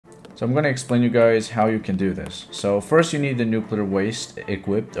So I'm going to explain you guys how you can do this. So first you need the nuclear waste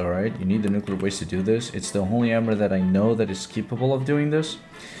equipped, alright? You need the nuclear waste to do this. It's the only hammer that I know that is capable of doing this.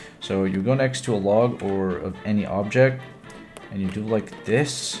 So you go next to a log or of any object, and you do like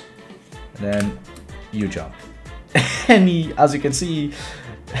this, and then you jump. And as you can see,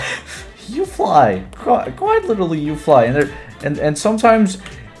 you fly. Quite literally, you fly. And sometimes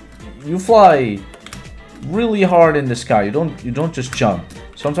you fly really hard in the sky. You don't just jump.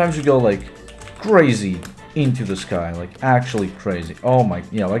 Sometimes you go like crazy into the sky, like actually crazy. Oh my,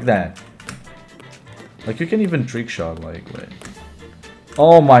 yeah, like that. Like you can even trick shot, like wait.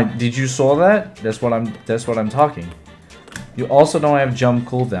 Oh my, did you saw that? That's what I'm talking. You also don't have jump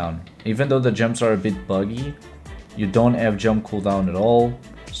cooldown. Even though the jumps are a bit buggy, you don't have jump cooldown at all.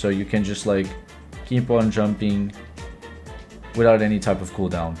 So you can just like keep on jumping without any type of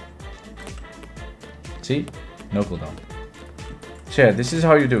cooldown. See? No cooldown. So yeah, this is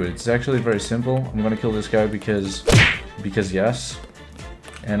how you do it. It's actually very simple. I'm gonna kill this guy because yes.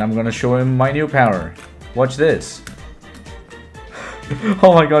 And I'm gonna show him my new power. Watch this.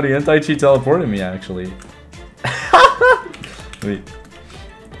 Oh my god, he anti-cheat teleported me actually. Wait.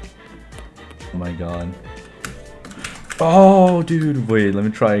 Oh my god. Oh dude, wait, let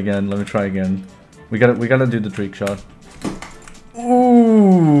me try again. We gotta do the trick shot.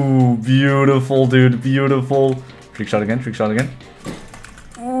 Ooh, beautiful dude, beautiful. Trick shot again.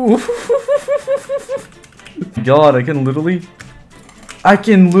 Ooh. God, I can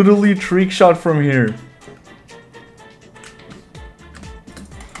literally trick shot from here.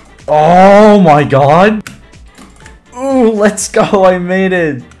 Oh my god. Ooh, let's go, I made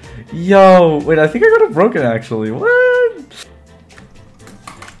it. Yo, wait, I think I got it broken actually. What?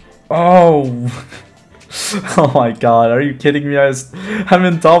 Oh. Oh my god, are you kidding me? I'm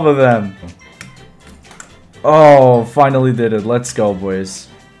on top of them. Oh, finally did it. Let's go, boys.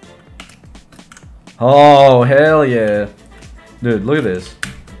 Oh, hell yeah. Dude, look at this.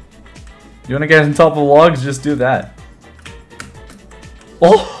 You wanna get on top of logs? Just do that.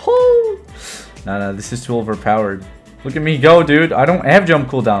 Oh! Nah, this is too overpowered. Look at me go, dude. I don't have jump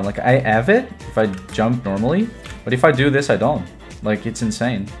cooldown. Like, I have it if I jump normally. But if I do this, I don't. Like, it's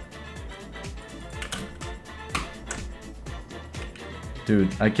insane.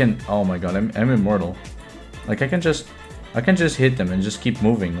 Dude, I can... Oh my god, I'm immortal. Like, I can just hit them and just keep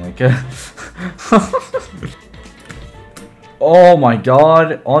moving. Like, oh my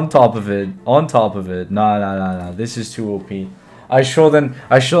god. On top of it. Nah. This is too OP. I shouldn't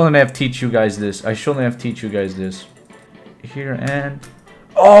have teach you guys this. Here and...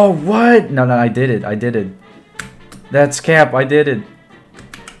 Oh, what? No, I did it. That's cap. I did it.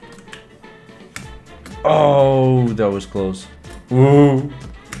 Oh, that was close. Ooh.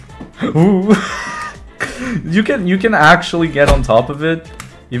 Ooh. You can actually get on top of it,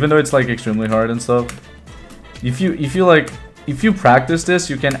 even though it's like extremely hard and stuff. If you practice this,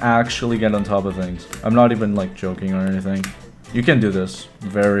 you can actually get on top of things. I'm not even like joking or anything. You can do this.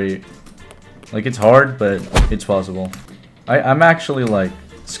 Very, like, it's hard, but it's possible. I'm actually like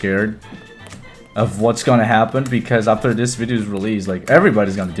scared of what's gonna happen because after this video is released, like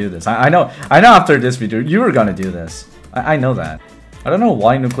everybody's gonna do this. I know after this video you are gonna do this. I know that. I don't know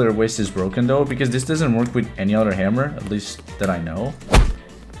why nuclear waste is broken though, because this doesn't work with any other hammer, at least that I know.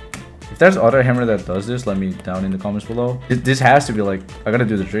 If there's other hammer that does this, let me down in the comments below. This has to be like, I gotta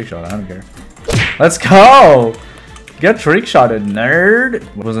do the trick shot, I don't care. Let's go! Get trick shotted, nerd!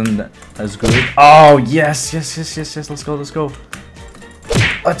 Wasn't as good. Oh, yes, let's go.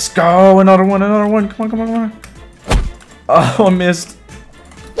 Let's go, another one, come on. Oh, I missed.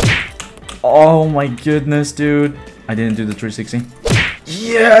 Oh my goodness, dude. I didn't do the 360.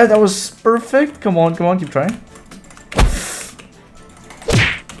 Yeah, that was perfect. Come on, keep trying.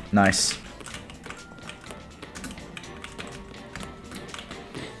 Nice.